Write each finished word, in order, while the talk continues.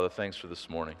Father, thanks for this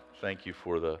morning. Thank you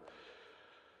for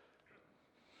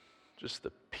just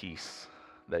the peace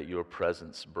that your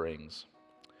presence brings.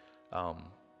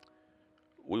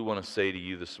 We want to say to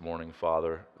you this morning,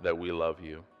 Father, that we love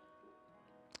you.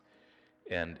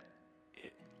 And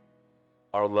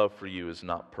our love for you is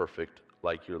not perfect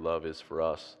like your love is for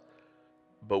us,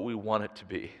 but we want it to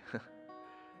be.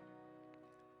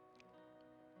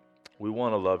 We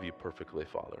want to love you perfectly,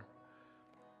 Father.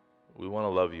 We want to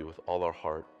love you with all our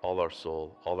heart, all our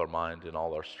soul, all our mind, and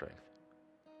all our strength.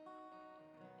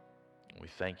 And we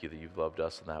thank you that you've loved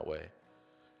us in that way.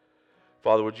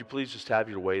 Father, would you please just have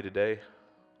your way today?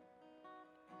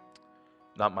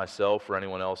 Not myself or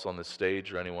anyone else on this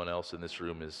stage or anyone else in this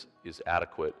room is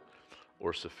adequate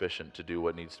or sufficient to do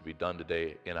what needs to be done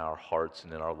today in our hearts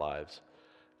and in our lives.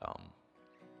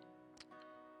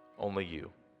 Only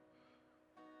you.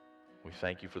 We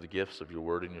thank you for the gifts of your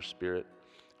word and your spirit.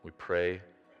 We pray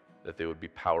that they would be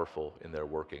powerful in their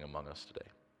working among us today.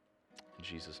 In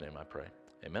Jesus' name I pray.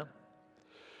 Amen.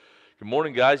 Good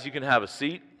morning, guys. You can have a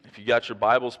seat. If you got your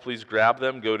Bibles, please grab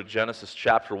them. Go to Genesis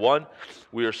chapter 1.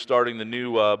 We are starting the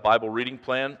new Bible reading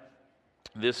plan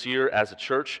this year as a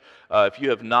church. If you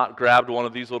have not grabbed one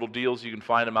of these little deals, you can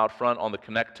find them out front on the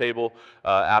Connect table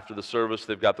after the service.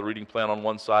 They've got the reading plan on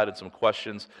one side and some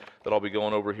questions that I'll be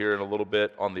going over here in a little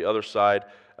bit on the other side.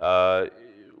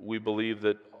 We believe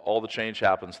that all the change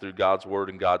happens through God's Word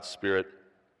and God's Spirit.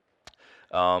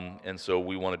 And so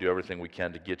we want to do everything we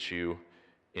can to get you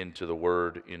into the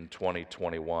Word in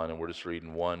 2021. And we're just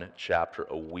reading one chapter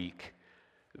a week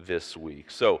this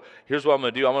week. So here's what I'm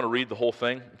going to do. I'm going to read the whole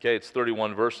thing. Okay, it's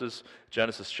 31 verses,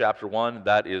 Genesis chapter 1.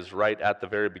 That is right at the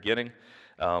very beginning.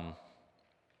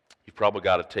 You've probably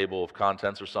got a table of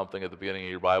contents or something at the beginning of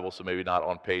your Bible, so maybe not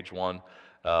on page 1,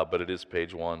 but it is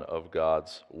page 1 of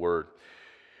God's Word.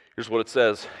 Here's what it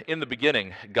says. In the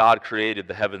beginning, God created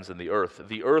the heavens and the earth.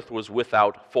 The earth was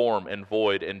without form and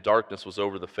void, and darkness was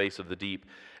over the face of the deep,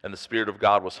 and the Spirit of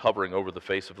God was hovering over the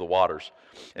face of the waters.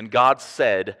 And God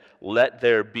said, "Let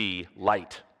there be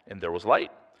light." And there was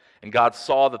light. And God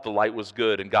saw that the light was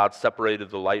good, and God separated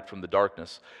the light from the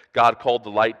darkness. God called the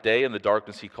light day, and the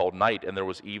darkness he called night, and there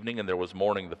was evening and there was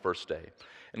morning the first day.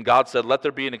 And God said, "Let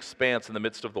there be an expanse in the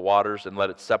midst of the waters, and let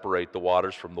it separate the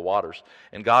waters from the waters."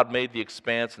 And God made the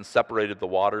expanse and separated the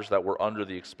waters that were under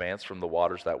the expanse from the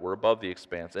waters that were above the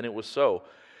expanse. And it was so.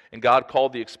 And God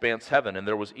called the expanse heaven, and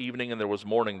there was evening and there was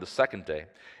morning the second day.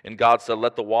 And God said,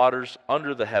 "Let the waters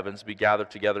under the heavens be gathered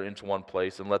together into one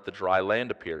place, and let the dry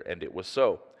land appear." And it was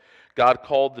so. God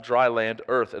called the dry land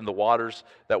earth, and the waters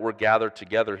that were gathered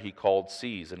together he called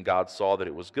seas. And God saw that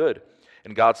it was good.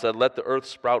 And God said, "Let the earth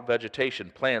sprout vegetation,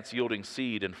 plants yielding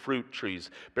seed, and fruit trees,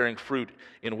 bearing fruit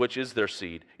in which is their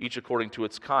seed, each according to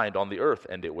its kind on the earth."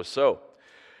 And it was so.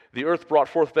 The earth brought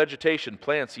forth vegetation,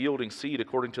 plants yielding seed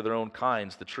according to their own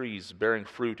kinds, the trees bearing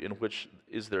fruit in which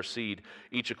is their seed,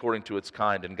 each according to its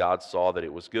kind. And God saw that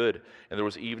it was good. And there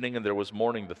was evening and there was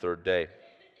morning the third day.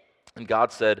 And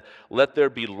God said, "Let there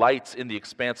be lights in the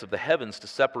expanse of the heavens to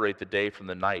separate the day from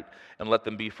the night, and let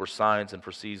them be for signs and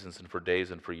for seasons and for days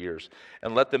and for years.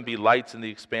 And let them be lights in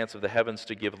the expanse of the heavens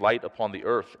to give light upon the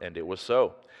earth." And it was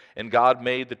so. And God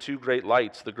made the two great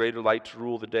lights, the greater light to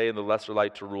rule the day and the lesser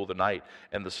light to rule the night,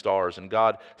 and the stars. And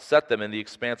God set them in the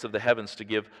expanse of the heavens to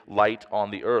give light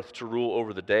on the earth, to rule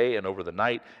over the day and over the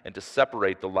night, and to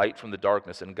separate the light from the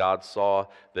darkness. And God saw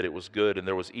that it was good. And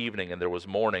there was evening and there was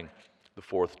morning the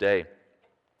fourth day.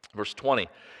 Verse 20.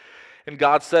 And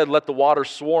God said, "Let the waters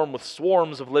swarm with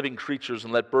swarms of living creatures,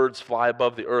 and let birds fly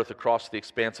above the earth across the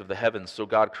expanse of the heavens." So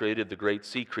God created the great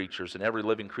sea creatures, and every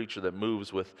living creature that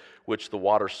moves, with which the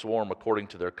waters swarm according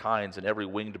to their kinds, and every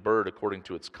winged bird according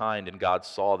to its kind. And God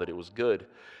saw that it was good.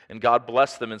 And God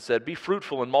blessed them and said, "Be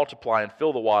fruitful and multiply, and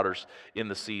fill the waters in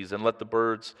the seas, and let the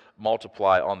birds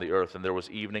multiply on the earth." And there was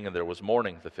evening and there was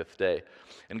morning the fifth day.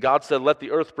 And God said, "Let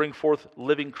the earth bring forth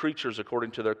living creatures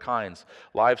according to their kinds,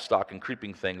 livestock and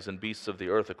creeping things, and beasts of the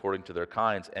earth according to their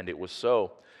kinds." And it was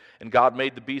so. And God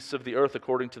made the beasts of the earth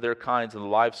according to their kinds, and the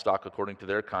livestock according to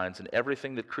their kinds, and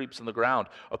everything that creeps on the ground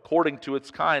according to its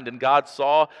kind. And God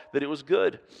saw that it was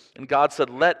good. And God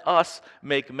said, "Let us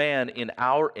make man in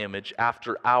our image,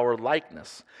 after our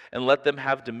likeness, and let them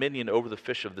have dominion over the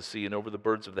fish of the sea, and over the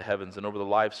birds of the heavens, and over the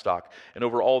livestock, and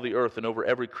over all the earth, and over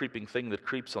every creeping thing that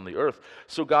creeps on the earth."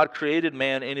 So God created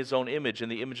man in his own image. In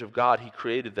the image of God he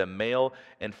created them, male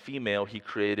and female he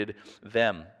created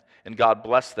them. And God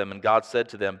blessed them, and God said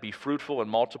to them, "Be fruitful and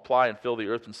multiply, and fill the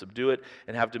earth and subdue it,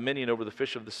 and have dominion over the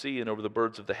fish of the sea, and over the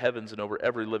birds of the heavens, and over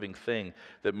every living thing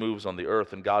that moves on the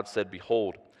earth." And God said,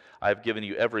 "Behold, I have given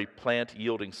you every plant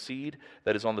yielding seed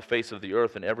that is on the face of the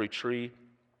earth, and every tree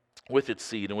with its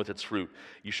seed and with its fruit.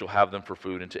 You shall have them for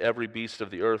food. And to every beast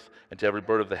of the earth, and to every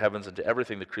bird of the heavens, and to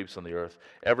everything that creeps on the earth,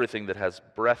 everything that has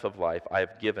breath of life, I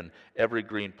have given every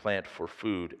green plant for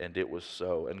food. And it was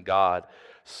so. And God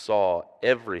saw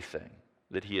everything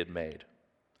that he had made.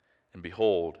 And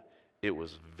behold, it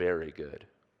was very good.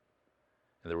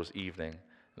 And there was evening,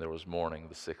 and there was morning,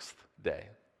 the sixth day.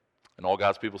 And all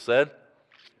God's people said,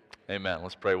 amen.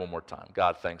 Let's pray one more time.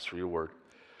 God, thanks for your word.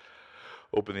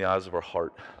 Open the eyes of our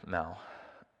heart now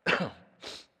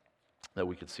that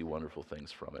we could see wonderful things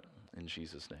from it. In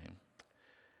Jesus' name,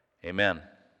 amen.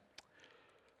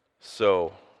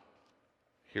 So,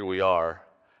 here we are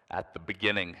at the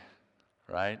beginning,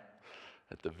 right?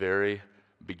 At the very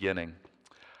beginning.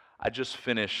 I just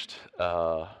finished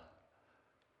the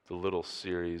little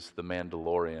series, The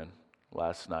Mandalorian,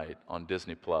 last night on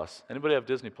Disney+. Anybody have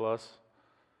Disney+?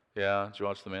 Yeah? Did you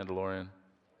watch The Mandalorian?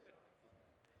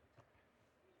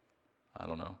 I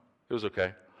don't know. It was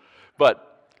okay.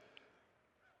 But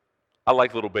I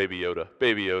like little Baby Yoda.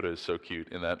 Baby Yoda is so cute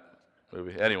in that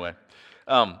movie. Anyway.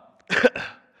 But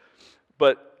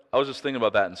I was just thinking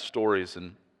about that in stories,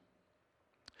 and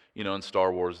in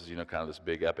Star Wars is kind of this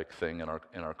big epic thing in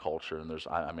our culture, and there's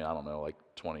I don't know, like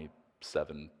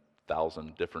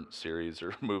 27,000 different series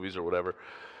or movies or whatever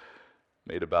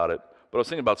made about it. But I was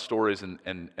thinking about stories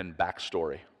and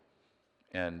backstory,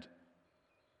 and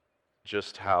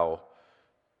just how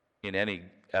in any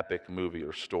epic movie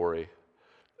or story,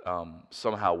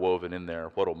 somehow woven in there,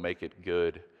 what'll make it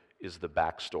good is the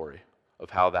backstory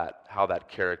of how that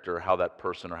character, how that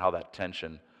person, or how that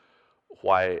tension,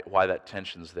 why that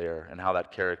tension's there, and how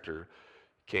that character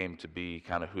came to be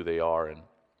kind of who they are,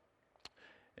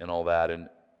 and all that. And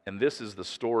this is the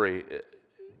story.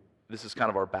 This is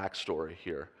kind of our backstory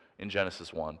here in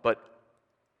Genesis 1. But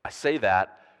I say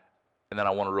that, and then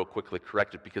I want to real quickly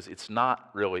correct it, because it's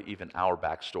not really even our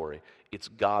backstory. It's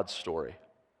God's story.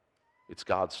 It's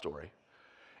God's story.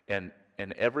 And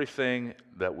everything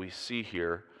that we see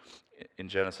here in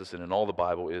Genesis and in all the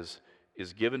Bible is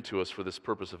given to us for this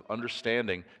purpose of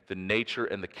understanding the nature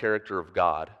and the character of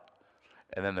God,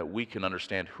 and then that we can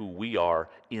understand who we are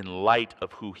in light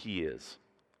of who he is.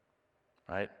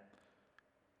 Right?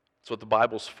 That's what the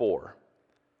Bible's for.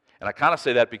 And I kind of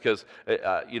say that because,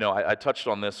 I touched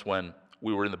on this when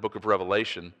we were in the book of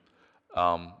Revelation,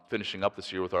 finishing up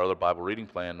this year with our other Bible reading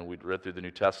plan, and we'd read through the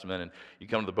New Testament, and you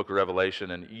come to the book of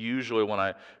Revelation, and usually when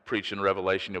I preach in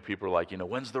Revelation, people are like,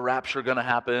 when's the rapture going to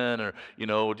happen? Or,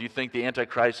 do you think the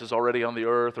Antichrist is already on the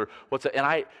earth? Or what's that? And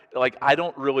I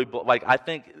don't really, I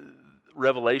think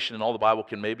Revelation and all the Bible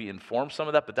can maybe inform some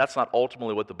of that, but that's not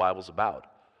ultimately what the Bible's about.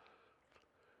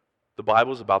 The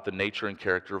Bible is about the nature and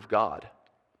character of God.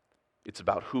 It's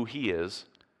about who he is,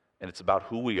 and it's about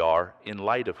who we are in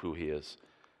light of who he is.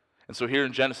 And so here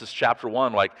in Genesis chapter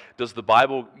 1, does the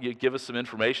Bible give us some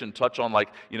information, touch on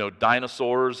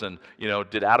dinosaurs, and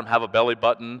did Adam have a belly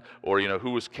button, or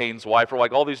who was Cain's wife,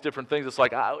 or all these different things? It's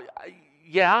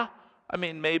yeah,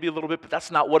 maybe a little bit, but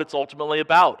that's not what it's ultimately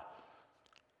about.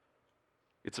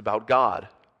 It's about God,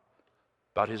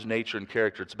 about his nature and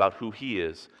character. It's about who he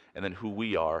is, and then who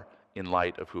we are in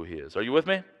light of who he is. Are you with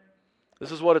me?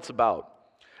 This is what it's about.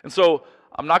 And so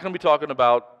I'm not going to be talking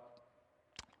about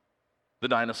the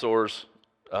dinosaurs,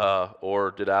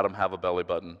 or did Adam have a belly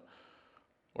button,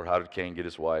 or how did Cain get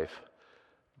his wife.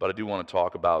 But I do want to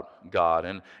talk about God.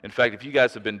 And in fact, if you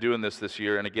guys have been doing this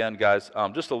year, and again, guys,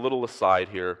 just a little aside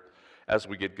here as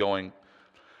we get going.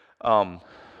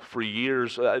 For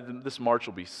years, this March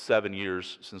will be 7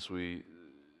 years since we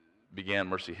began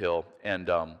Mercy Hill. And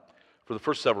for the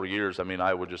first several years,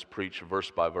 I would just preach verse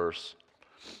by verse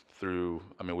through,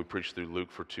 we preached through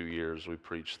Luke for 2 years, we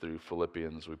preached through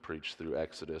Philippians, we preached through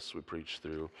Exodus, we preached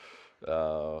through,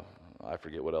 I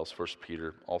forget what else, 1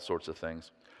 Peter, all sorts of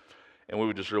things. And we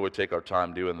would just really take our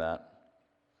time doing that.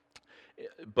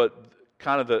 But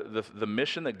kind of the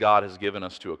mission that God has given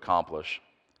us to accomplish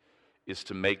is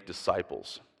to make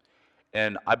disciples.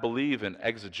 And I believe in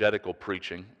exegetical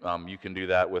preaching. You can do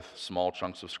that with small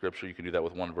chunks of Scripture, you can do that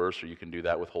with one verse, or you can do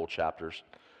that with whole chapters,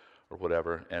 or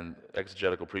whatever. And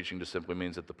exegetical preaching just simply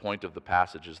means that the point of the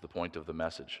passage is the point of the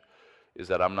message. Is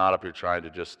that I'm not up here trying to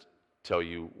just tell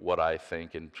you what I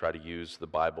think and try to use the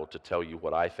Bible to tell you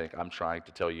what I think. I'm trying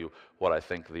to tell you what I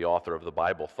think the author of the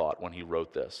Bible thought when he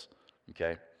wrote this.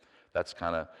 Okay? That's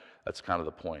kind of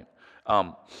the point.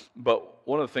 But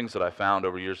one of the things that I found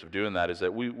over years of doing that is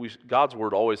that God's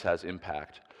Word always has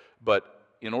impact. But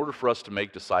in order for us to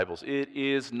make disciples, it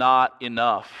is not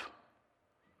enough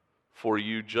for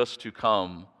you just to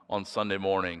come on Sunday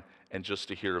morning and just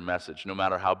to hear a message, no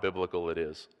matter how biblical it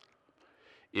is.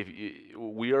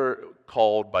 We are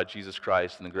called by Jesus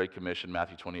Christ in the Great Commission,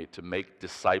 Matthew 28, to make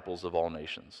disciples of all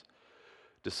nations.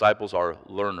 Disciples are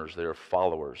learners, they are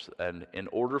followers. And in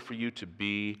order for you to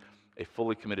be a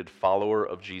fully committed follower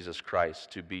of Jesus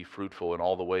Christ, to be fruitful in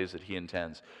all the ways that He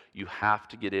intends, you have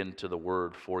to get into the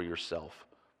Word for yourself.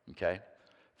 Okay?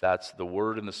 That's the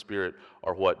Word and the Spirit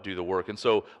are what do the work. And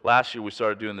so last year we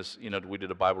started doing this, we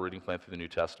did a Bible reading plan through the New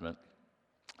Testament,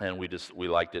 and we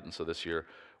liked it, and so this year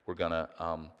we're gonna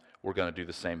do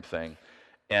the same thing.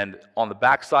 And on the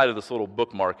back side of this little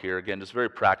bookmark here, again, just very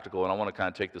practical, and I want to kind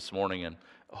of take this morning and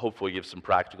hopefully give some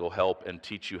practical help and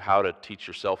teach you how to teach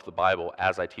yourself the Bible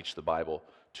as I teach the Bible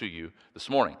to you this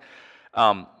morning.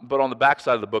 But on the back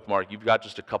side of the bookmark, you've got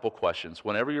just a couple questions.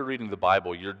 Whenever you're reading the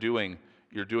Bible, you're doing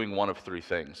one of three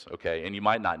things, okay? And you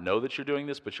might not know that you're doing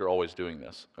this, but you're always doing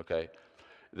this, okay?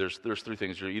 There's three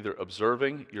things. You're either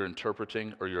observing, you're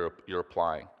interpreting, or you're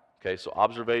applying, okay? So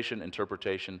observation,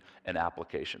 interpretation, and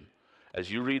application. As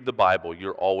you read the Bible,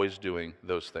 you're always doing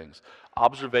those things.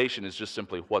 Observation is just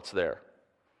simply what's there.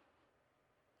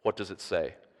 What does it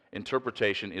say?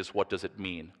 Interpretation is what does it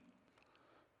mean?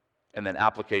 And then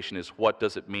application is what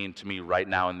does it mean to me right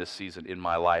now in this season in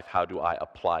my life? How do I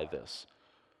apply this?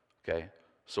 Okay?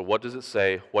 So what does it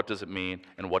say? What does it mean?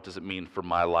 And what does it mean for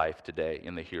my life today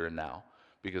in the here and now?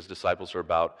 Because disciples are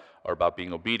about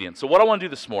being obedient. So what I want to do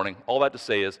this morning, all that to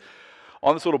say is,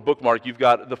 on this little bookmark, you've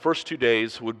got the first 2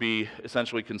 days would be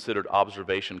essentially considered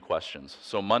observation questions.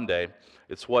 So Monday,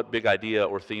 it's what big idea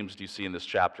or themes do you see in this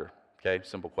chapter? Okay,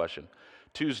 simple question.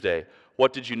 Tuesday,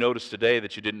 what did you notice today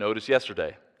that you didn't notice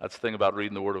yesterday? That's the thing about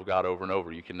reading the Word of God over and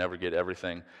over. You can never get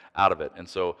everything out of it. And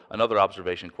so another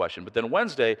observation question. But then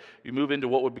Wednesday, you move into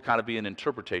what would be an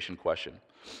interpretation question,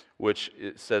 which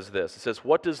it says this. It says,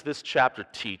 what does this chapter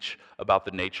teach about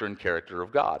the nature and character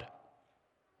of God?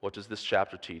 What does this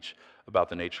chapter teach about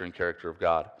the nature and character of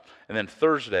God? And then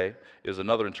Thursday is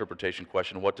another interpretation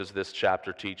question. What does this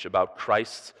chapter teach about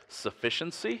Christ's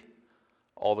sufficiency,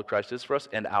 all that Christ is for us,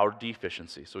 and our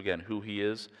deficiency? So again, who He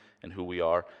is and who we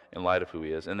are in light of who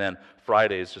He is. And then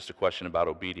Friday is just a question about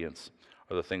obedience,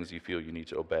 or the things you feel you need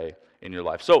to obey in your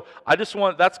life. So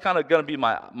that's kind of going to be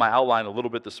my outline a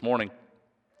little bit this morning,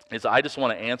 is I just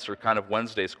want to answer kind of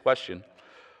Wednesday's question.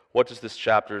 What does this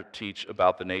chapter teach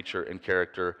about the nature and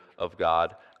character of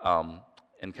God?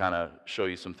 And kind of show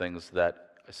you some things that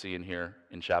I see in here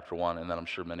in chapter 1, and that I'm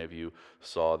sure many of you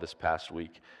saw this past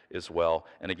week as well.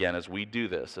 And again, as we do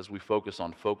this, as we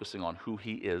focusing on who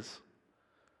He is,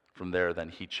 from there then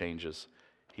He changes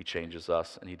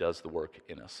us, and He does the work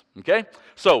in us. Okay?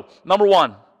 So, number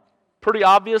 1, pretty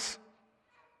obvious.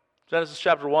 Genesis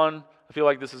chapter 1, I feel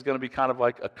like this is going to be kind of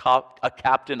like a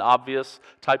Captain Obvious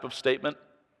type of statement.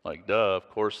 Like, duh, of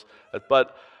course.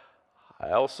 But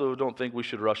I also don't think we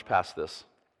should rush past this.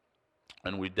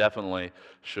 And we definitely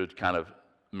should kind of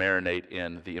marinate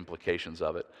in the implications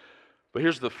of it. But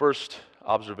here's the first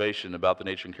observation about the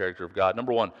nature and character of God.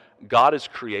 Number 1, God is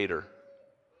creator.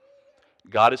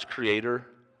 God is creator,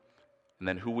 and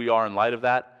then who we are in light of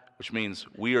that, which means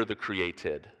we are the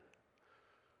created.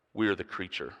 We are the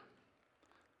creature.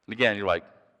 And again, you're like,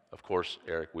 of course,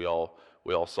 Eric, we all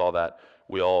saw that.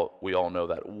 We all know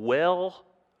that. Well,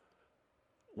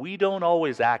 we don't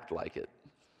always act like it.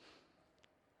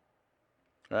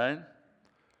 Right?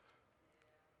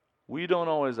 We don't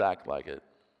always act like it.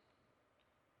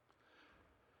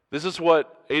 This is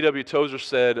what A.W. Tozer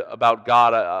said about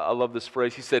God. I love this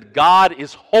phrase. He said, God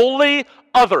is wholly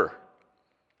other.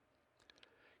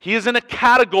 He is in a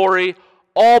category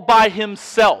all by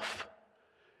Himself.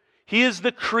 He is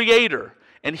the creator,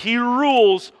 and He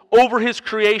rules over His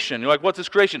creation. You're like, what's His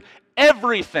creation?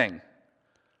 Everything.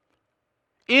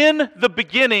 In the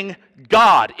beginning,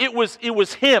 God. It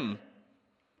was Him.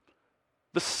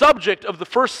 The subject of the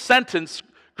first sentence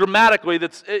grammatically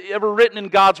that's ever written in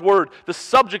God's Word, the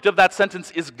subject of that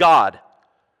sentence is God.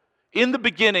 In the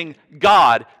beginning,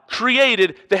 God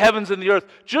created the heavens and the earth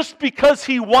just because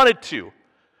He wanted to.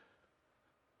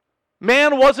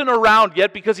 Man wasn't around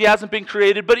yet because he hasn't been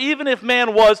created, but even if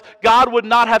man was, God would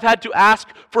not have had to ask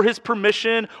for His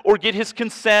permission or get His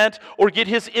consent or get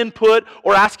His input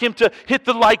or ask Him to hit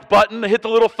the like button, hit the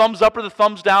little thumbs up or the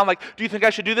thumbs down, like, do you think I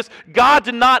should do this? God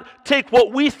did not take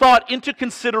what we thought into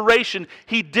consideration.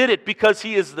 He did it because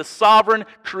He is the sovereign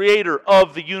creator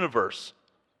of the universe.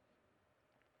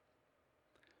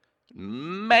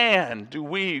 Man, do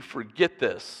we forget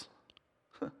this.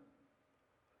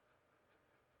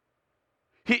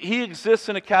 He exists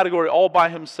in a category all by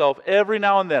Himself. Every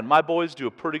now and then, my boys do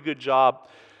a pretty good job.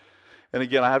 And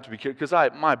again, I have to be careful,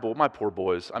 because my poor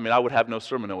boys, I would have no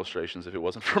sermon illustrations if it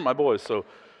wasn't for my boys. So,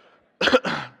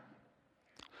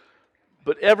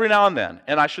 But every now and then,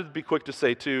 and I should be quick to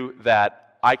say too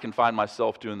that I can find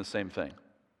myself doing the same thing.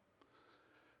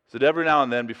 So that every now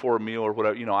and then before a meal or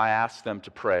whatever, I ask them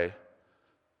to pray.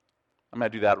 I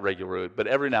might do that regularly, but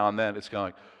every now and then it's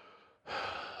going,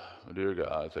 dear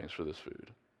God, thanks for this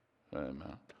food.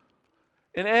 Amen.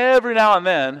 And every now and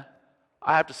then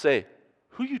I have to say,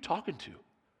 who are you talking to?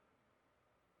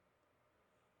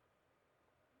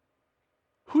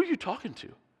 Who are you talking to?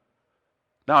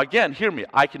 Now again, hear me,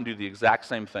 I can do the exact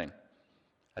same thing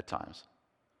at times.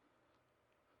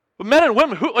 But men and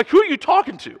women, who are you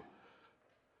talking to?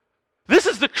 This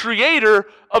is the creator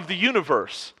of the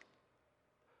universe.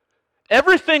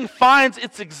 Everything finds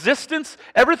its existence,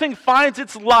 everything finds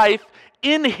its life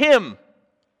in him.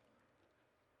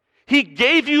 He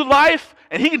gave you life,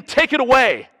 and he can take it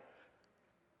away.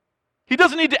 He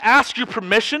doesn't need to ask your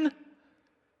permission.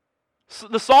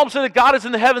 The Psalm said that God is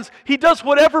in the heavens. He does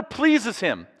whatever pleases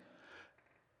him.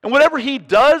 And whatever he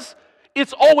does,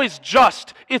 it's always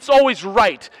just, it's always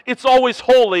right, it's always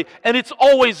holy, and it's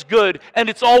always good, and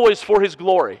it's always for his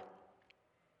glory.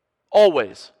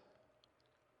 Always.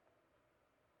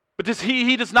 But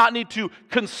he does not need to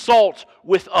consult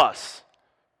with us.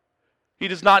 He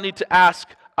does not need to ask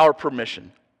our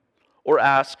permission or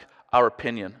ask our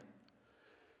opinion.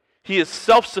 He is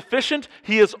self-sufficient.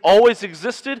 He has always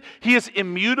existed. He is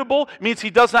immutable. It means he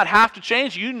does not have to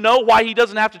change. You know why he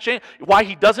doesn't have to change? Why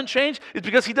he doesn't change? It's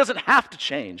because he doesn't have to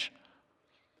change.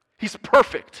 He's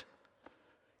perfect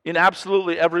in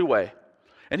absolutely every way.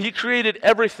 And he created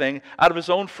everything out of his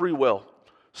own free will,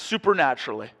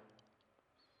 supernaturally.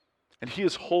 And he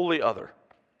is wholly other.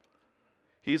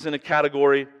 He's in a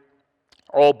category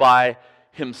all by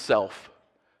himself.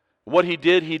 What he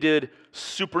did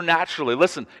supernaturally.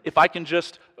 Listen, if I can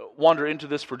just wander into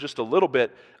this for just a little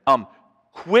bit,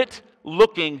 quit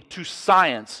looking to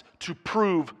science to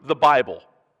prove the Bible.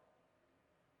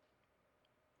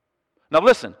 Now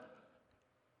listen,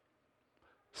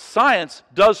 science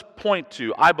does point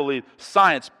to, I believe,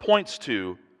 science points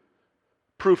to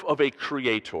proof of a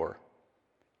creator.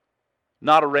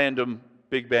 Not a random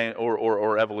Big Bang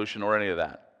or evolution or any of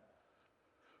that.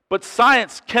 But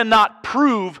science cannot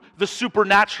prove the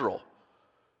supernatural.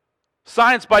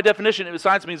 Science, by definition,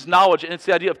 science means knowledge, and it's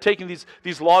the idea of taking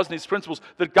these laws and these principles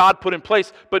that God put in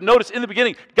place. But notice, in the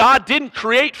beginning, God didn't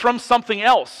create from something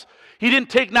else. He didn't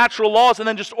take natural laws and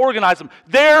then just organize them.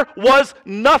 There was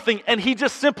nothing, and he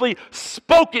just simply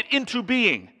spoke it into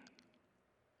being.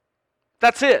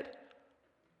 That's it.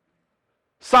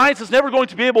 Science is never going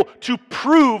to be able to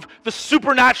prove the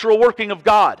supernatural working of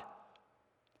God.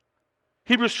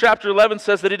 Hebrews chapter 11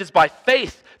 says that it is by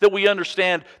faith that we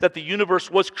understand that the universe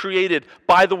was created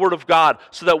by the Word of God,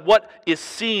 so that what is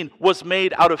seen was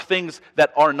made out of things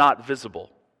that are not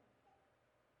visible.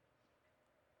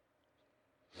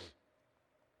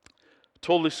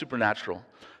 Totally supernatural.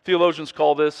 Theologians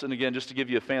call this, and again, just to give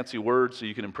you a fancy word so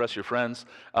you can impress your friends,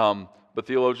 but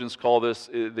theologians call this,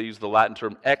 they use the Latin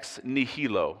term ex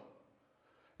nihilo.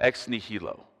 Ex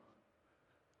nihilo.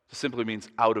 It simply means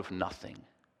out of nothing.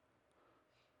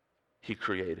 He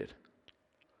created.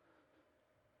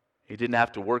 He didn't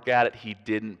have to work at it. He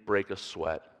didn't break a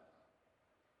sweat.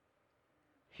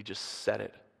 He just said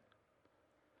it.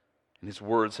 And his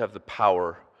words have the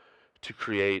power to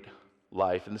create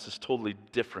life. And this is totally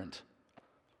different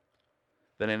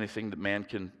than anything that man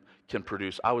can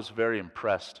produce. I was very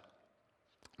impressed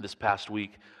this past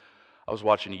week. I was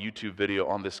watching a YouTube video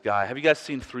on this guy. Have you guys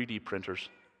seen 3D printers?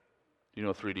 Do you know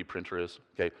what a 3D printer is?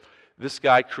 Okay. This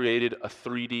guy created a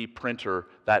 3D printer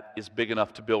that is big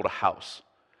enough to build a house.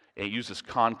 And it uses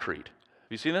concrete.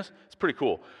 Have you seen this? It's pretty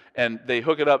cool. And they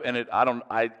hook it up, and I'm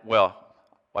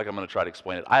going to try to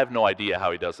explain it. I have no idea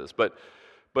how he does this, but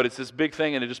it's this big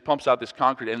thing, and it just pumps out this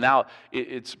concrete. And now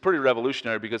it's pretty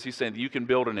revolutionary, because he's saying that you can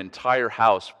build an entire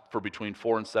house for between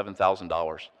 $4,000 and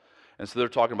 $7,000. And so they're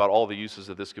talking about all the uses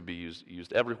that this could be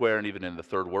used everywhere, and even in the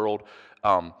third world.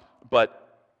 But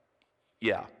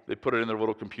yeah, they put it in their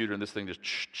little computer, and this thing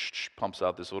just pumps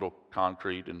out this little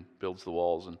concrete and builds the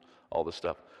walls and all this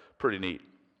stuff. Pretty neat.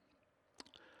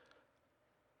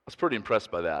 I was pretty impressed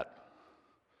by that.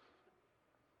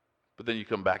 But then you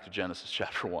come back to Genesis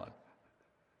chapter 1.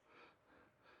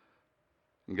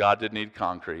 And God didn't need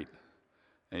concrete,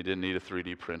 and he didn't need a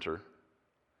 3D printer.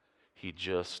 He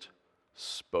just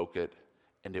spoke it,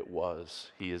 and it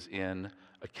was. He is in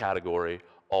a category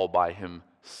all by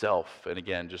himself. And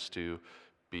again, just to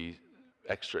be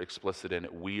extra explicit in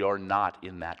it, we are not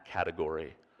in that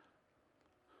category.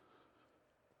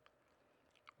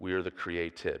 We are the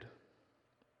created.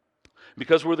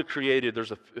 Because we're the created,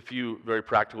 there's a few very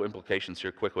practical implications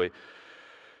here quickly.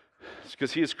 It's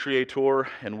because he is creator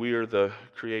and we are the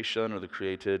creation or the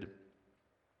created.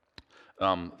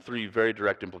 Three very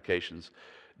direct implications: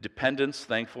 dependence,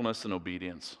 thankfulness, and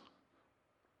obedience.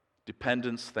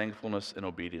 Dependence, thankfulness, and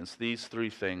obedience. These three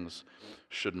things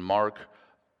should mark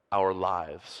our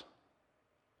lives.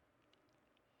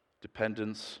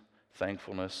 Dependence,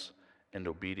 thankfulness, and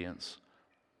obedience.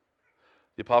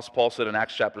 The Apostle Paul said in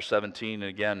Acts chapter 17, and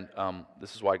again,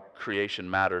 this is why creation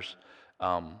matters.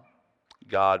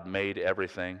 God made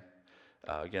everything.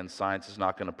 Again, science is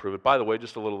not going to prove it. By the way,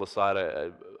 just a little aside,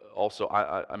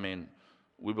 I mean,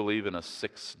 we believe in a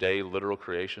 6-day literal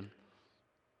creation,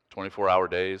 24-hour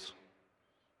days.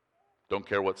 Don't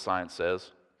care what science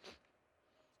says.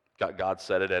 God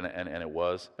said it, and it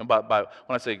was. And by when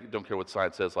I say don't care what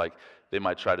science says, like they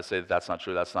might try to say that that's not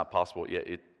true, that's not possible.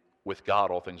 Yeah, with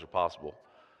God, all things are possible.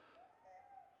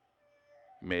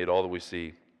 He made all that we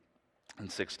see in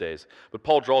 6 days. But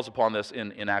Paul draws upon this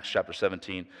in Acts chapter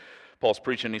 17. Paul's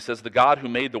preaching, and he says, "The God who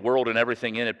made the world and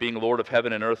everything in it, being Lord of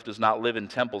heaven and earth, does not live in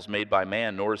temples made by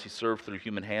man, nor is he served through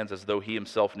human hands as though he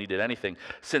himself needed anything,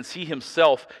 since he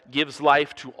himself gives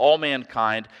life to all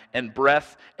mankind and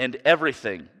breath and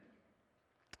everything.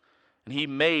 And he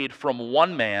made from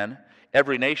one man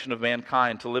every nation of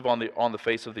mankind to live on the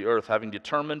face of the earth, having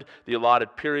determined the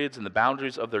allotted periods and the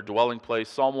boundaries of their dwelling place."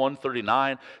 Psalm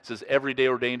 139 says, "Every day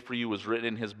ordained for you was written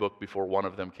in his book before one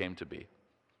of them came to be."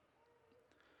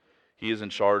 He is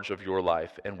in charge of your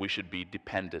life, and we should be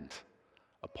dependent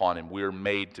upon him. We are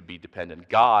made to be dependent.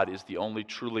 God is the only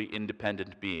truly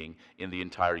independent being in the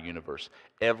entire universe.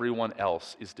 Everyone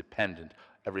else is dependent.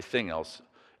 Everything else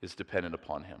is dependent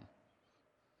upon him.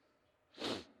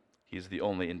 He is the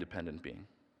only independent being.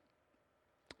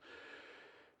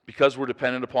 Because we're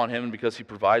dependent upon him and because he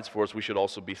provides for us, we should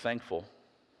also be thankful.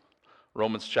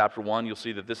 Romans chapter 1, you'll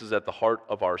see that this is at the heart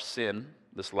of our sin,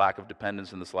 this lack of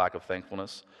dependence and this lack of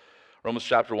thankfulness. Romans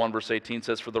chapter 1 verse 18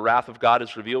 says, "For the wrath of God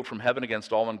is revealed from heaven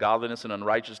against all ungodliness and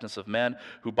unrighteousness of men,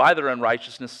 who by their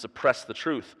unrighteousness suppress the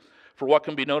truth. For what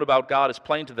can be known about God is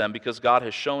plain to them, because God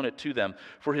has shown it to them.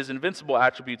 For his invincible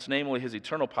attributes, namely his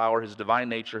eternal power, his divine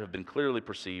nature, have been clearly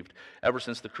perceived ever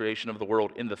since the creation of the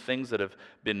world in the things that have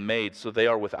been made, so they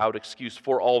are without excuse.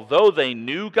 For although they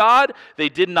knew God, they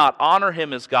did not honor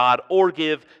him as God or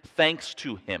give thanks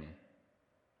to him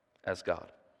as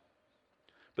God.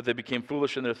 But they became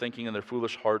foolish in their thinking, and their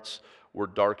foolish hearts were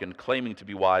darkened. Claiming to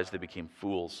be wise, they became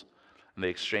fools. And they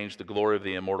exchanged the glory of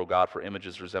the immortal God for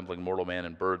images resembling mortal man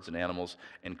and birds and animals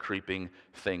and creeping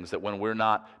things." That when we're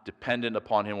not dependent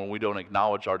upon him, when we don't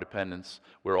acknowledge our dependence,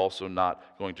 we're also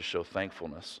not going to show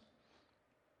thankfulness.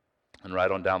 And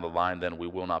right on down the line, then, we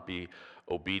will not be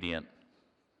obedient.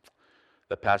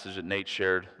 That passage that Nate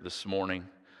shared this morning,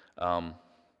 I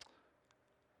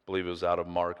believe it was out of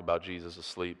Mark, about Jesus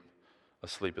asleep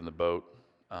in the boat.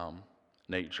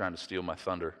 Nate, you're trying to steal my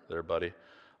thunder there, buddy.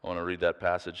 I want to read that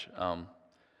passage.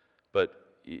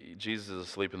 But Jesus is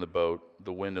asleep in the boat.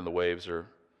 The wind and the waves are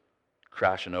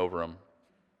crashing over him.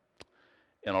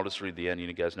 And I'll just read the end.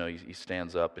 You guys know he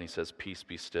stands up and he says, "Peace,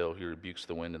 be still." He rebukes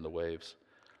the wind and the waves.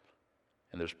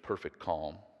 And there's perfect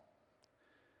calm.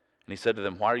 And he said to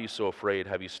them, "Why are you so afraid?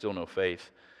 Have you still no faith?"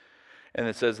 And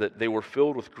it says that they were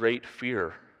filled with great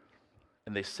fear.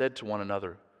 And they said to one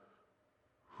another,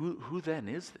 Who then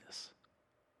is this,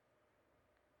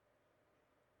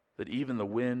 that even the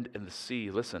wind and the sea,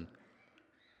 listen,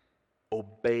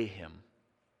 obey him?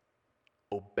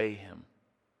 Obey him.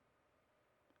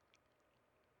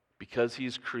 Because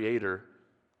he's creator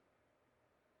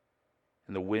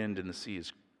and the wind and the sea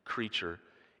is creature,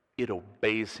 it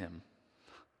obeys him.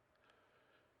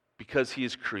 Because he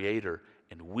is creator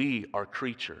and we are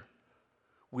creature,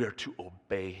 we are to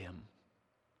obey him.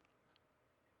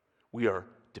 We are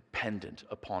dependent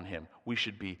upon him. We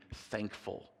should be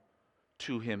thankful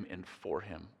to him and for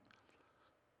him.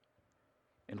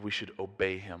 And we should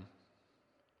obey him.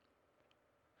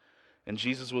 And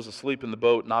Jesus was asleep in the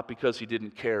boat not because he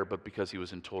didn't care, but because he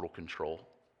was in total control.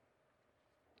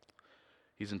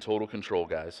 He's in total control,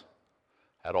 guys,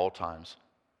 at all times.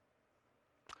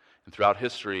 And throughout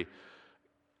history,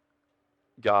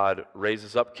 God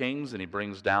raises up kings and he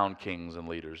brings down kings and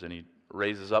leaders. And he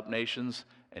raises up nations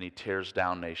and he tears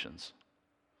down nations.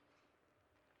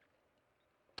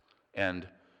 And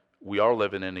we are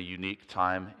living in a unique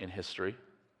time in history.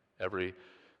 Every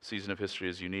season of history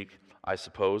is unique, I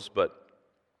suppose, but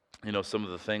some of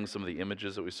the things, some of the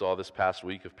images that we saw this past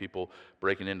week of people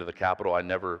breaking into the Capitol, I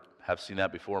never have seen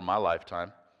that before in my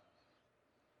lifetime.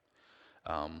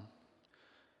 And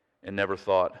never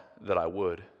thought that I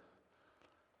would.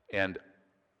 And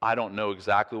I don't know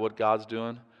exactly what God's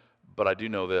doing, but I do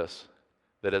know this,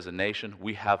 that as a nation,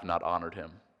 we have not honored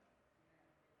him.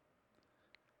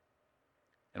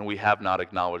 And we have not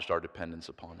acknowledged our dependence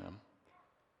upon him.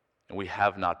 And we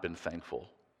have not been thankful.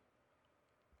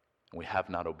 And we have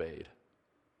not obeyed.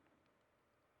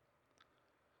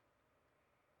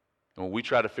 And when we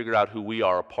try to figure out who we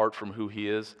are apart from who he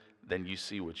is, then you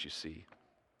see what you see.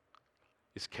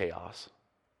 It's chaos.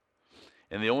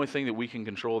 And the only thing that we can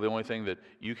control, the only thing that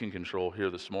you can control here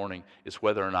this morning is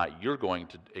whether or not you're going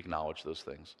to acknowledge those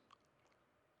things.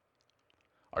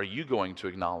 Are you going to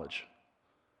acknowledge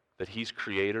that he's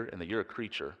creator and that you're a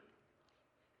creature?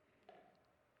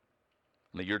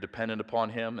 And that you're dependent upon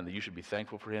him and that you should be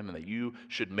thankful for him and that you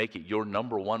should make it your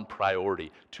number one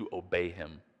priority to obey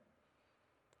him.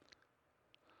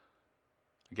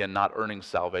 Again, not earning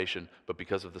salvation, but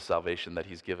because of the salvation that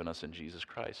he's given us in Jesus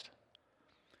Christ.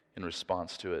 In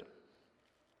response to it.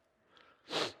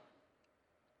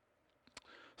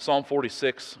 Psalm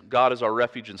 46, God is our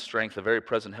refuge and strength, a very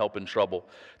present help in trouble.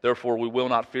 Therefore we will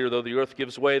not fear, though the earth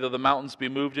gives way, though the mountains be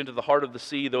moved into the heart of the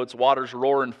sea, though its waters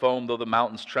roar and foam, though the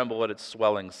mountains tremble at its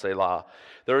swelling, Selah.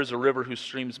 There is a river whose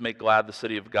streams make glad the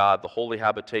city of God, the holy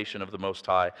habitation of the Most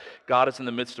High. God is in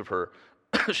the midst of her.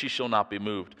 She shall not be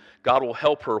moved. God will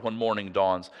help her when morning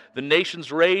dawns. The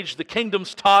nations rage, the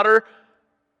kingdoms totter.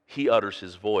 He utters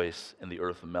his voice, and the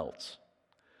earth melts.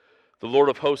 The Lord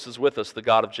of hosts is with us. The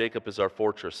God of Jacob is our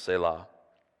fortress, Selah.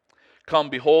 Come,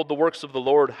 behold the works of the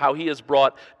Lord, how he has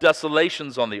brought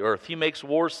desolations on the earth. He makes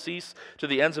wars cease to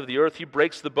the ends of the earth. He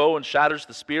breaks the bow and shatters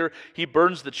the spear. He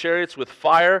burns the chariots with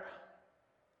fire.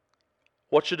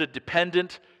 What should a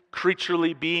dependent,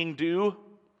 creaturely being do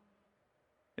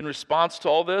in response to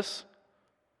all this?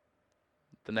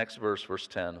 The next verse, verse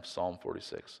 10 of Psalm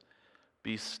 46.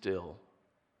 Be still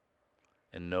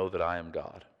and know that I am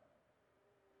God.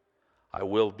 I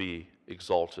will be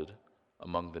exalted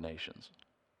among the nations.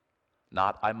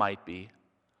 Not I might be,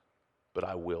 but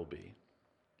I will be.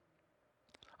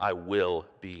 I will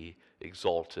be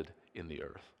exalted in the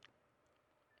earth.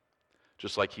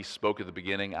 Just like he spoke at the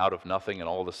beginning out of nothing and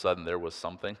all of a sudden there was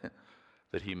something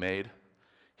that he made,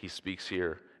 he speaks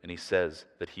here and he says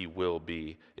that he will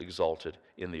be exalted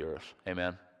in the earth.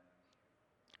 Amen?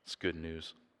 It's good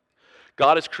news.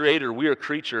 God is creator, we are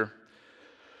creature.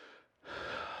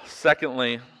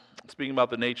 Secondly, speaking about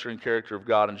the nature and character of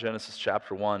God in Genesis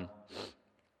chapter 1,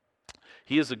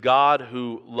 he is a God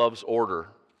who loves order,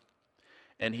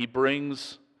 and he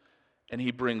brings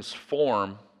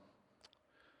form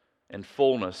and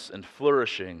fullness and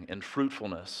flourishing and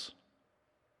fruitfulness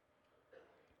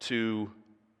to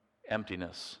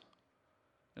emptiness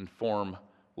and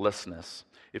formlessness.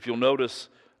 If you'll notice,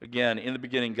 again, in the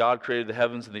beginning, God created the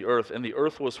heavens and the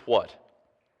earth was what?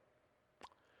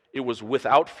 It was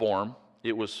without form,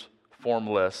 it was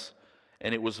formless,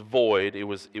 and it was void, it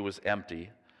was empty.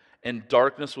 And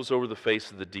darkness was over the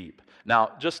face of the deep.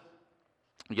 Now, just,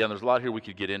 again, there's a lot here we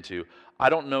could get into. I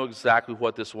don't know exactly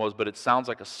what this was, but it sounds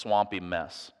like a swampy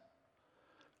mess.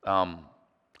 And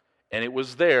it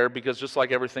was there because just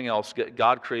like everything else,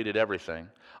 God created everything.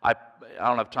 I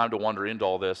don't have time to wander into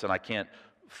all this, and I can't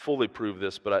fully prove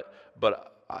this, but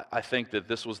I think that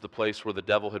this was the place where the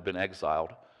devil had been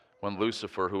exiled. When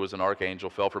Lucifer, who was an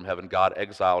archangel, fell from heaven, God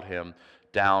exiled him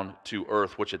down to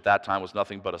earth, which at that time was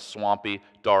nothing but a swampy,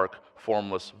 dark,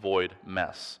 formless, void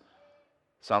mess.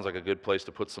 Sounds like a good place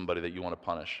to put somebody that you want to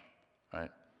punish, right?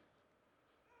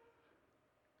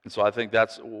 And so I think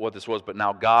that's what this was. But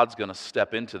now God's going to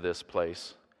step into this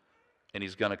place, and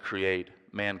he's going to create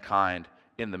mankind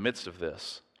in the midst of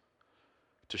this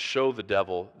to show the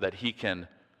devil that he can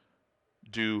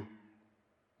do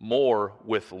more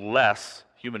with less.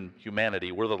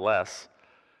 Humanity, we're the less,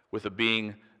 with a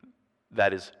being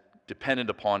that is dependent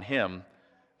upon him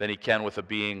than he can with a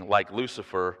being like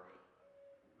Lucifer,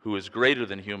 who is greater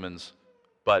than humans,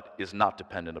 but is not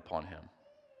dependent upon him.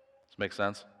 Does this make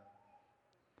sense?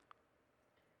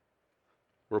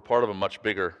 We're part of a much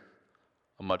bigger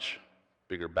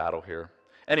battle here.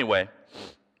 Anyway,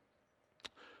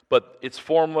 but it's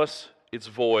formless, it's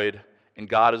void, and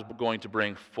God is going to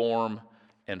bring form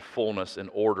and fullness and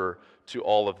order to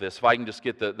all of this. If I can just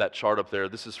get that chart up there.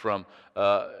 This is from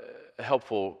a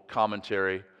helpful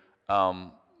commentary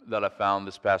that I found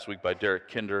this past week by Derek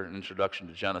Kinder, an introduction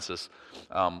to Genesis.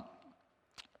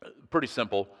 Pretty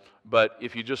simple, but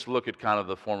if you just look at kind of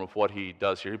the form of what he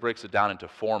does here, he breaks it down into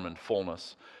form and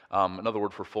fullness. Another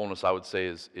word for fullness, I would say,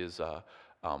 is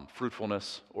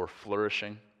fruitfulness or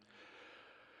flourishing.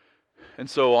 And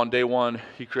so on day one,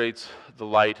 he creates the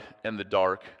light and the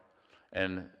dark,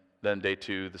 and then day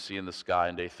 2, the sea and the sky,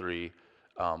 and day 3,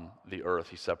 the earth.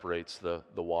 He separates the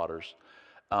waters.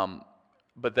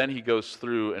 But then he goes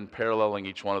through and paralleling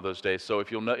each one of those days. So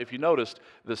if you noticed,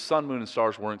 the sun, moon, and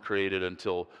stars weren't created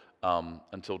until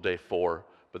day 4,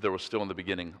 but there was still in the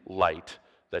beginning light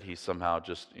that he somehow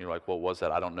just, you're like, what was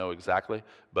that? I don't know exactly,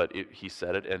 but he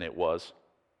said it, and it was.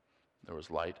 There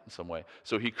was light in some way.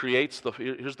 So he creates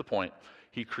here's the point.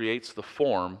 He creates the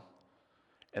form,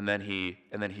 and then he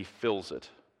fills it,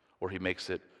 or he makes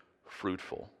it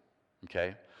fruitful.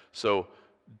 Okay? So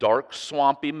dark,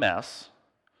 swampy mess,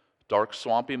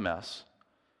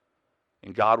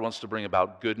 and God wants to bring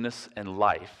about goodness and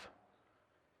life.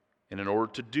 And in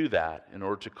order to do that, in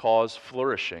order to cause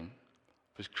flourishing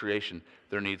of his creation,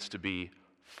 there needs to be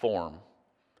form.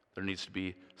 There needs to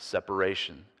be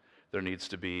separation. There needs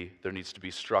to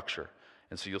be structure.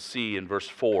 And so you'll see in verse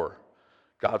 4,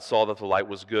 God saw that the light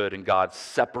was good, and God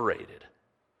separated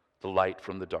the light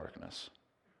from the darkness.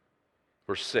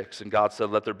 Verse 6, and God said,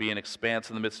 let there be an expanse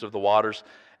in the midst of the waters,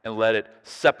 and let it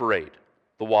separate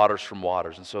the waters from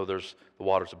waters. And so there's the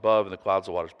waters above and the clouds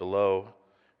of waters below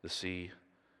the sea.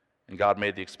 And God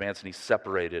made the expanse, and he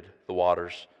separated the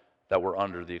waters that were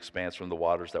under the expanse from the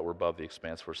waters that were above the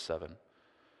expanse. Verse 7.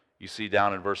 You see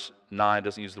down in verse 9,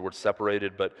 doesn't use the word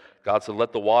separated, but God said,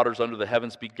 let the waters under the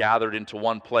heavens be gathered into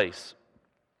one place,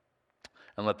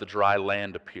 and let the dry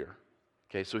land appear.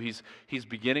 Okay, so he's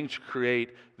beginning to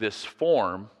create this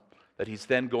form that he's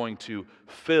then going to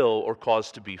fill or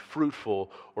cause to be fruitful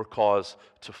or cause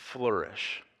to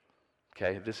flourish.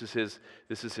 Okay, this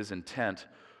is his intent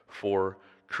for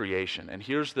creation. And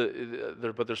here's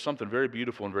but there's something very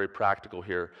beautiful and very practical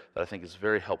here that I think is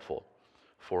very helpful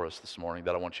for us this morning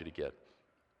that I want you to get.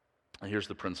 And here's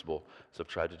the principle, as I've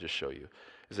tried to just show you,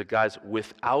 is that, guys,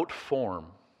 without form,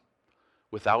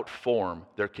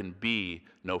 there can be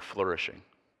no flourishing.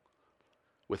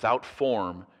 Without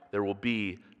form, there will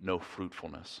be no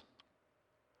fruitfulness.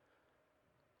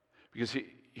 Because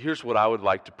here's what I would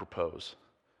like to propose,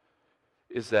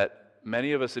 is that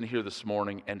many of us in here this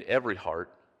morning, and every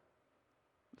heart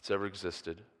that's ever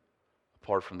existed,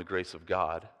 apart from the grace of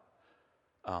God,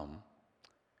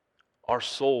 our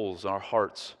souls and our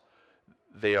hearts,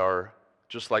 they are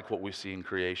just like what we see in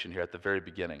creation here at the very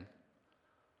beginning.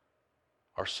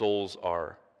 Our souls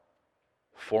are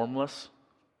formless,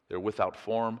 they're without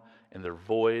form, and they're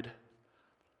void,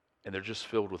 and they're just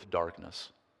filled with darkness.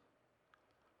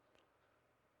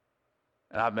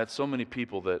 And I've met so many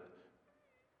people that,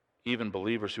 even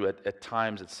believers who at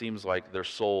times it seems like their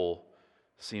soul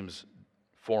seems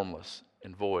formless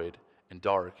and void and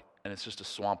dark, and it's just a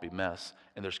swampy mess,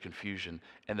 and there's confusion,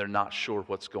 and they're not sure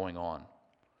what's going on.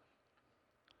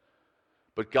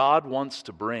 But God wants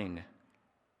to bring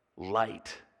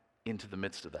light into the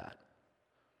midst of that.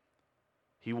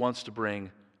 He wants to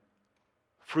bring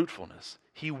fruitfulness.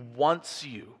 He wants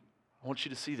you, I want you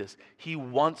to see this, he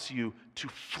wants you to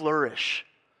flourish.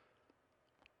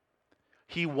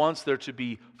 He wants there to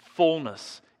be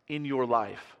fullness in your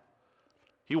life.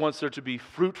 He wants there to be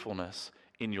fruitfulness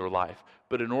in your life.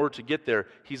 But in order to get there,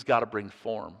 he's got to bring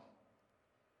form.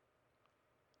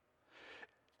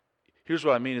 Here's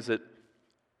what I mean is that,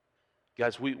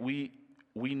 guys, we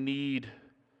need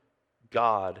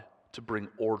God to bring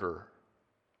order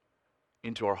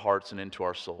into our hearts and into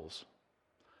our souls.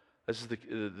 This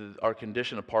is our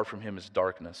condition apart from him is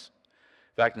darkness.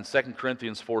 In fact, in 2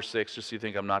 Corinthians 4:6, just so you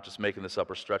think I'm not just making this up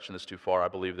or stretching this too far, I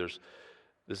believe this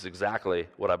is exactly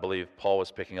what I believe Paul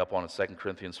was picking up on in 2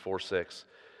 Corinthians 4:6.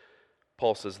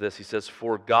 Paul says this, he says,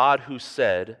 for God who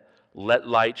said, let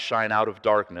light shine out of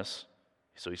darkness,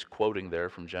 so he's quoting there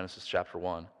from Genesis chapter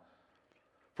 1.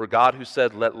 For God who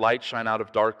said, let light shine out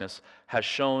of darkness, has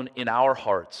shone in our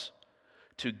hearts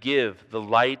to give the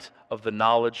light of the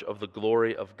knowledge of the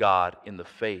glory of God in the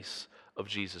face of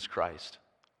Jesus Christ.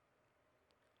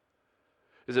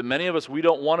 Is that many of us, we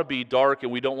don't want to be dark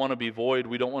and we don't want to be void.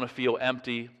 We don't want to feel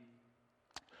empty.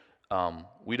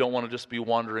 We don't want to just be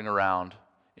wandering around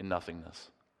in nothingness.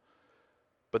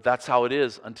 But that's how it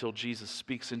is until Jesus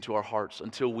speaks into our hearts,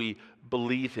 until we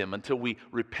believe him, until we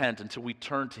repent, until we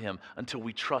turn to him, until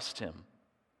we trust him.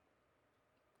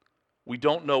 We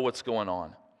don't know what's going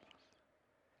on.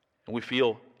 And we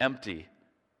feel empty,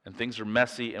 and things are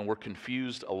messy, and we're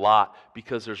confused a lot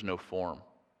because there's no form.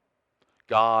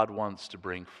 God wants to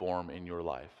bring form in your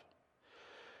life.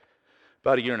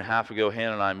 About a year and a half ago,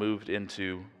 Hannah and I moved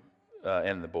into,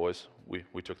 and the boys,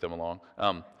 we took them along,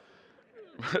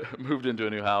 moved into a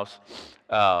new house.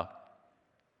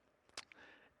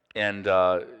 And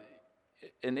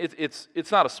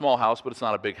it's not a small house, but it's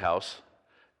not a big house.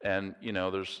 And, you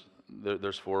know,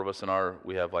 there's four of us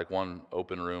we have like one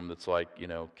open room that's like, you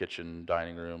know, kitchen,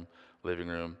 dining room, living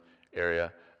room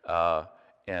area.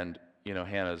 And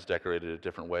Hannah is decorated in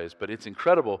different ways, but it's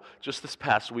incredible. Just this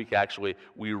past week, actually,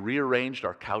 we rearranged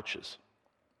our couches.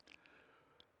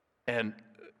 And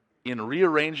in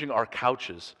rearranging our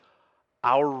couches,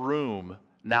 our room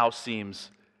now seems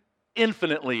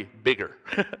infinitely bigger.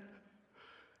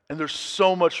 And there's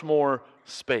so much more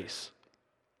space.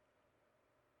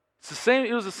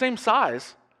 It was the same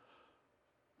size.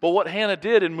 But what Hannah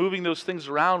did in moving those things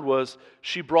around was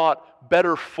she brought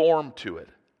better form to it.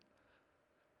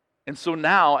 And so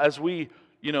now as we,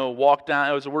 walk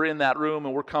down, as we're in that room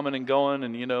and we're coming and going,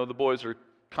 and the boys are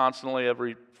constantly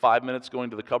every 5 minutes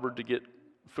going to the cupboard to get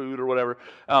food or whatever,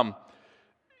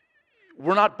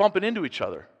 we're not bumping into each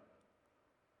other.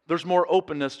 There's more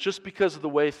openness just because of the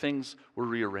way things were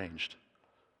rearranged.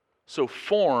 So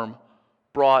form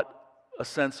brought a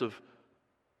sense of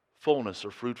fullness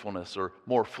or fruitfulness or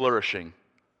more flourishing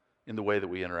in the way that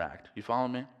we interact. You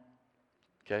following me?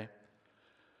 Okay?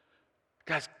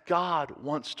 Guys, God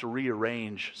wants to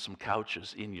rearrange some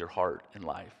couches in your heart and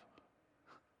life.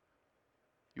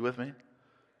 You with me?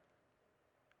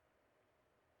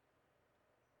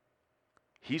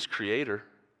 He's creator.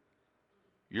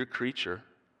 You're creature.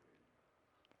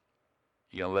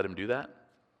 You gonna let him do that?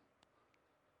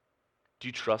 Do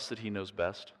you trust that he knows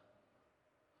best?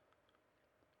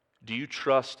 Do you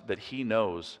trust that he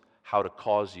knows how to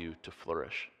cause you to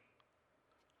flourish?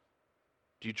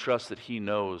 Do you trust that he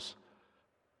knows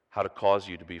how to cause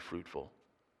you to be fruitful?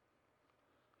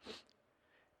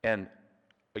 And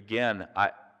again,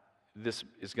 this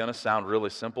is going to sound really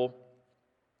simple,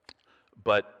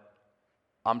 but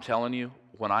I'm telling you,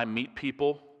 when I meet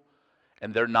people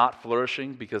and they're not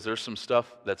flourishing because there's some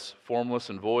stuff that's formless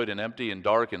and void and empty and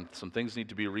dark and some things need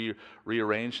to be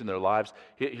rearranged in their lives,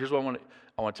 here's what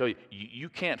I want to tell you. You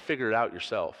can't figure it out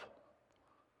yourself.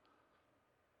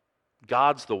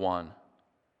 God's the one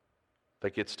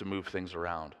that gets to move things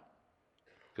around.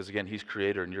 Because again, he's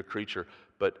creator and you're creature.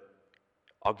 But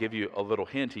I'll give you a little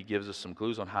hint. He gives us some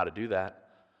clues on how to do that.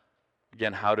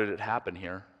 Again, how did it happen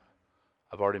here?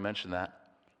 I've already mentioned that.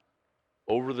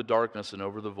 Over the darkness and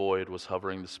over the void was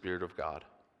hovering the Spirit of God.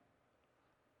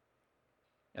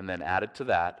 And then added to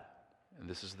that, and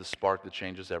this is the spark that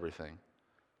changes everything,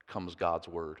 comes God's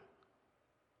word.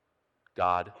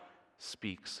 God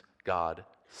speaks. God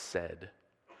said,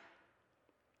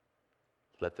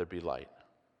 "Let there be light."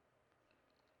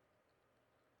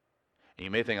 And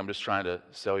you may think I'm just trying to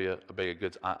sell you a bag of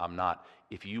goods. I'm not.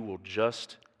 If you will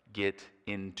just get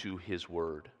into his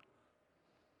word.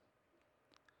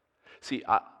 See,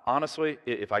 honestly,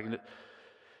 if I can,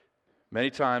 many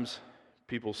times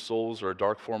people's souls are a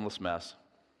dark, formless mess,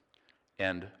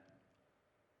 and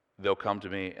they'll come to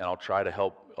me, and I'll try to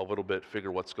help a little bit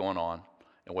figure what's going on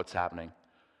and what's happening.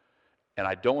 And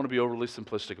I don't want to be overly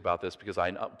simplistic about this because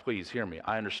please hear me.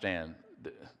 I understand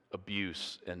the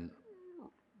abuse and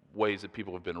ways that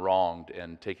people have been wronged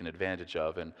and taken advantage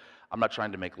of, and I'm not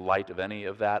trying to make light of any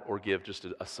of that or give just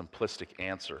a simplistic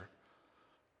answer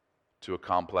to a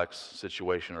complex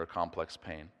situation or a complex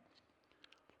pain.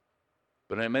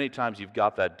 But many times you've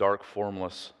got that dark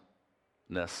formlessness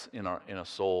in a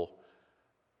soul,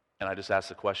 and I just ask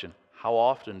the question, how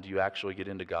often do you actually get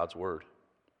into God's word?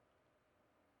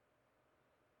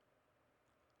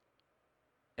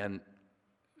 And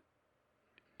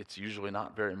it's usually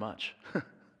not very much.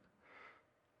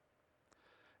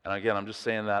 And again, I'm just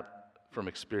saying that from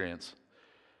experience,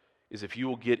 is if you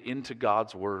will get into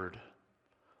God's word,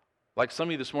 like some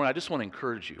of you this morning, I just want to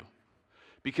encourage you,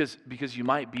 because you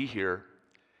might be here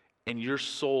and your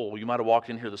soul, you might have walked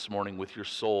in here this morning with your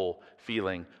soul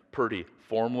feeling pretty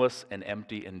formless and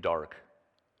empty and dark.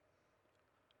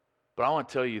 But I want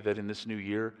to tell you that in this new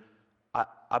year,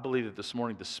 I believe that this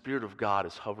morning the Spirit of God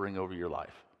is hovering over your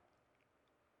life.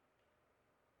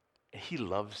 And he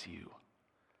loves you.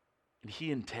 And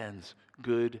he intends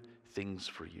good things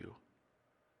for you.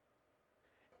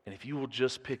 And if you will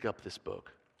just pick up this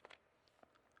book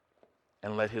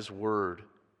and let his word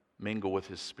mingle with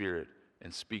his spirit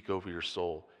and speak over your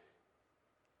soul,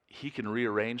 he can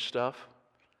rearrange stuff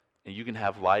and you can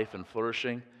have life and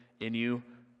flourishing in you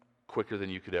quicker than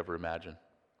you could ever imagine.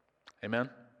 Amen?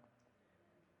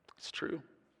 It's true.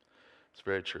 It's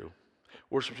very true.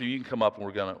 Worship team, you can come up and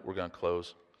we're gonna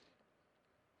close.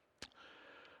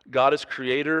 God is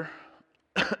creator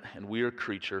and we are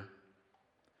creature.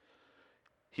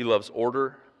 He loves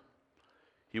order.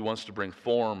 He wants to bring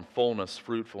form, fullness,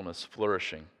 fruitfulness,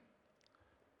 flourishing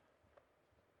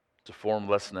to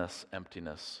formlessness,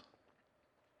 emptiness,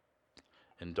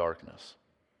 and darkness.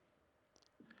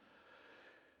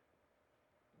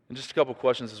 And just a couple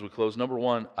questions as we close. Number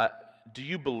one, do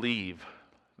you believe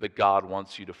that God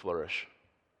wants you to flourish?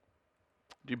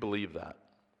 Do you believe that?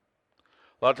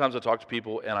 A lot of times I talk to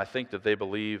people and I think that they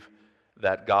believe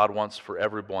that God wants for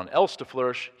everyone else to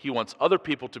flourish. He wants other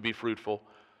people to be fruitful,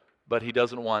 but He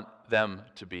doesn't want them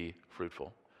to be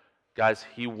fruitful. Guys,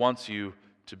 He wants you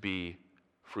to be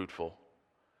fruitful.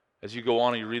 As you go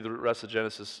on and you read the rest of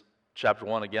Genesis chapter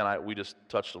 1, again, we just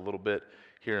touched a little bit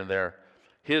here and there.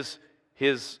 His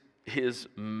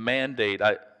mandate,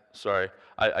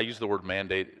 I used the word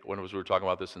mandate when we were talking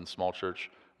about this in small church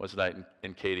Wednesday night,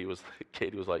 and Katie was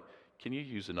like, can you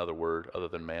use another word other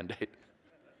than mandate?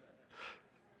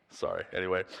 Sorry,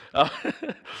 anyway.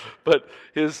 But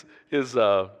his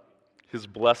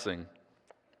blessing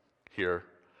here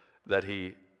that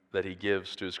he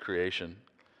gives to His creation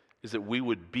is that we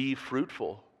would be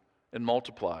fruitful and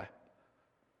multiply.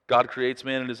 God creates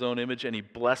man in His own image and He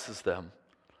blesses them.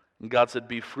 And God said,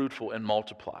 be fruitful and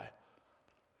multiply.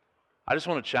 I just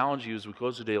want to challenge you as we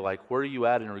close today, like, where are you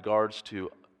at in regards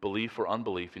to belief or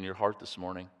unbelief in your heart this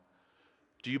morning?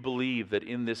 Do you believe that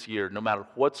in this year, no matter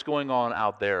what's going on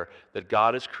out there, that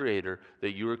God is creator,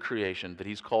 that you are creation, that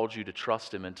He's called you to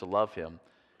trust Him and to love Him,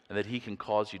 and that He can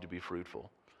cause you to be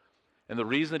fruitful? And the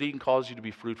reason that He can cause you to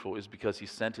be fruitful is because He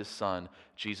sent His Son,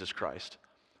 Jesus Christ.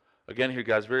 Again here,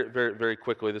 guys, very, very, very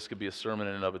quickly, this could be a sermon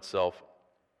in and of itself.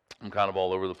 I'm kind of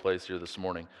all over the place here this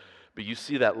morning. But you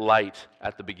see that light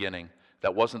at the beginning.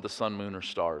 That wasn't the sun, moon, or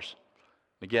stars.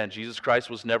 Again, Jesus Christ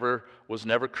was never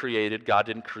created. God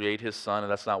didn't create His Son,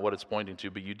 and that's not what it's pointing to.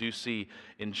 But you do see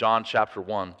in John chapter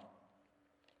 1,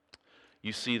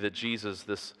 you see that Jesus,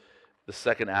 the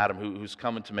second Adam, who's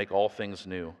coming to make all things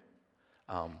new,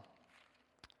 and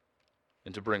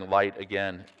to bring light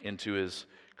again into His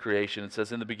creation. It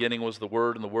says, in the beginning was the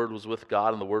Word, and the Word was with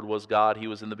God, and the Word was God. He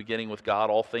was in the beginning with God.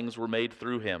 All things were made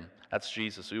through Him. That's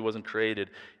Jesus. So He wasn't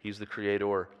created. He's the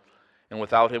Creator. And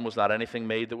without Him was not anything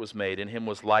made that was made. In Him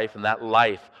was life, and that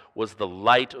life was the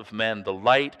light of men. The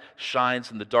light shines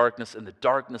in the darkness, and the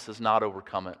darkness has not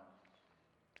overcome it.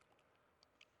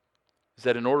 Is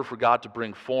that in order for God to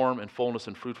bring form and fullness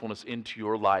and fruitfulness into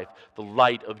your life, the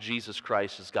light of Jesus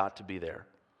Christ has got to be there.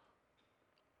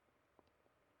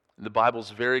 And the Bible's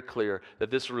very clear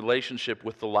that this relationship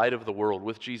with the light of the world,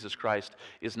 with Jesus Christ,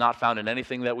 is not found in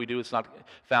anything that we do. It's not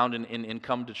found in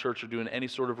coming to church or doing any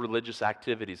sort of religious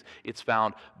activities. It's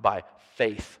found by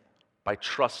faith, by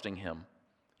trusting Him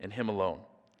and Him alone.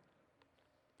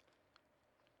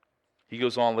 He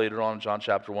goes on later on in John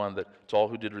chapter 1 that to all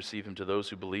who did receive Him, to those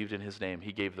who believed in His name,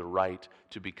 He gave the right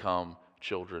to become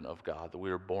children of God, that we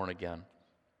are born again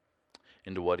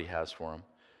into what He has for them.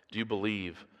 Do you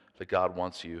believe that God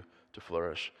wants you to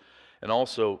flourish? And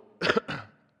also,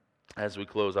 as we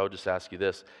close, I would just ask you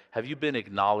this. Have you been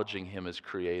acknowledging Him as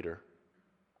Creator?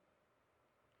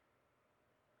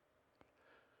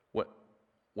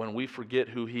 When we forget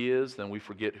who He is, then we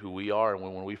forget who we are. And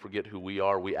when we forget who we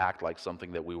are, we act like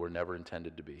something that we were never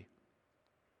intended to be.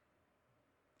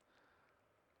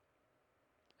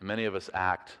 And many of us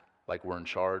act like we're in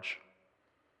charge.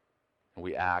 And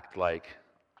we act like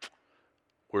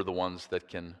we're the ones that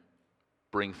can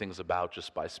bring things about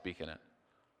just by speaking it.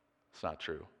 It's not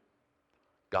true.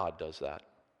 God does that.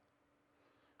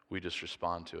 We just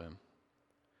respond to Him.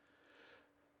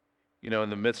 You know,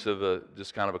 in the midst of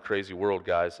just kind of a crazy world,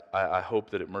 guys, I hope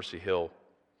that at Mercy Hill,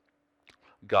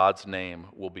 God's name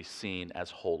will be seen as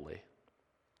holy.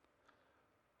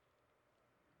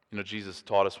 You know, Jesus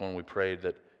taught us when we prayed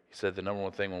that He said the number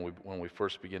one thing when we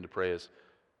first begin to pray is,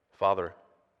 Father,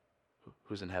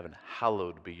 who's in heaven,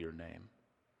 hallowed be your name.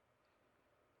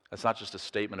 That's not just a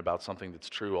statement about something that's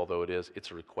true, although it is. It's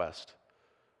a request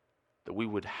that we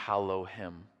would hallow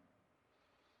Him,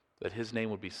 that His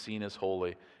name would be seen as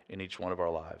holy in each one of our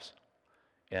lives.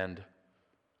 And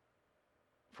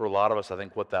for a lot of us, I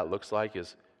think what that looks like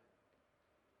is,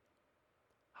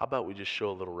 how about we just show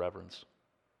a little reverence?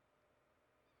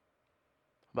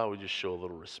 How about we just show a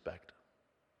little respect?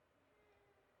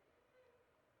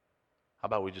 How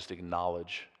about we just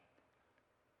acknowledge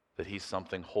that He's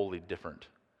something wholly different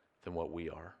than what we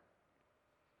are?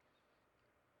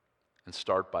 And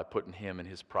start by putting Him in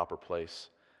His proper place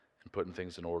and putting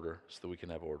things in order so that we can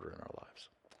have order in our lives.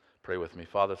 Pray with me.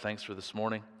 Father, thanks for this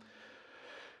morning.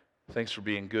 Thanks for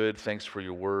being good. Thanks for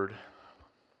your word.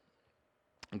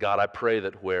 God, I pray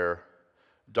that where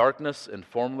darkness and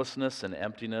formlessness and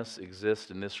emptiness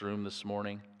exist in this room this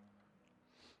morning,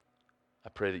 I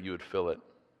pray that you would fill it.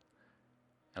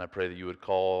 And I pray that you would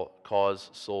cause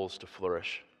souls to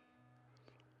flourish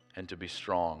and to be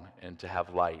strong and to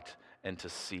have light and to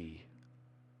see.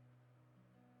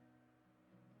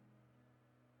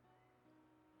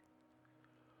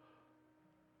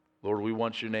 Lord, we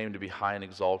want your name to be high and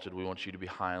exalted. We want you to be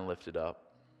high and lifted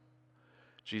up.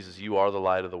 Jesus, you are the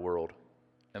light of the world,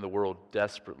 and the world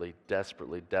desperately,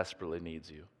 desperately, desperately needs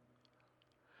you.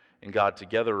 And God,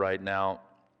 together right now,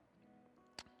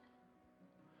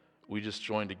 we just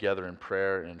join together in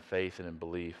prayer and in faith and in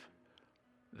belief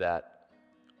that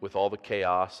with all the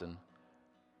chaos and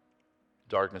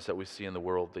darkness that we see in the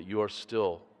world, that you are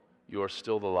still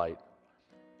the light.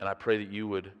 And I pray that you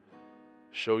would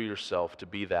show yourself to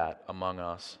be that among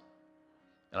us.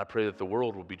 And I pray that the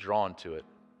world will be drawn to it.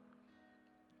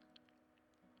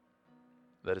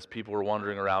 That as people are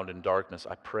wandering around in darkness,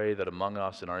 I pray that among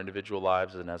us in our individual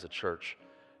lives and as a church,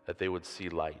 that they would see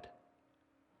light.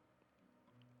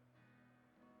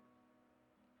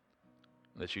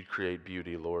 That you'd create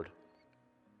beauty, Lord,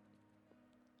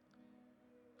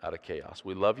 out of chaos.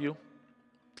 We love you.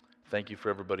 Thank you for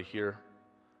everybody here.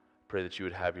 Pray that you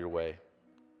would have your way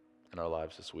in our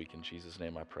lives this week. In Jesus'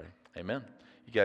 name I pray. Amen.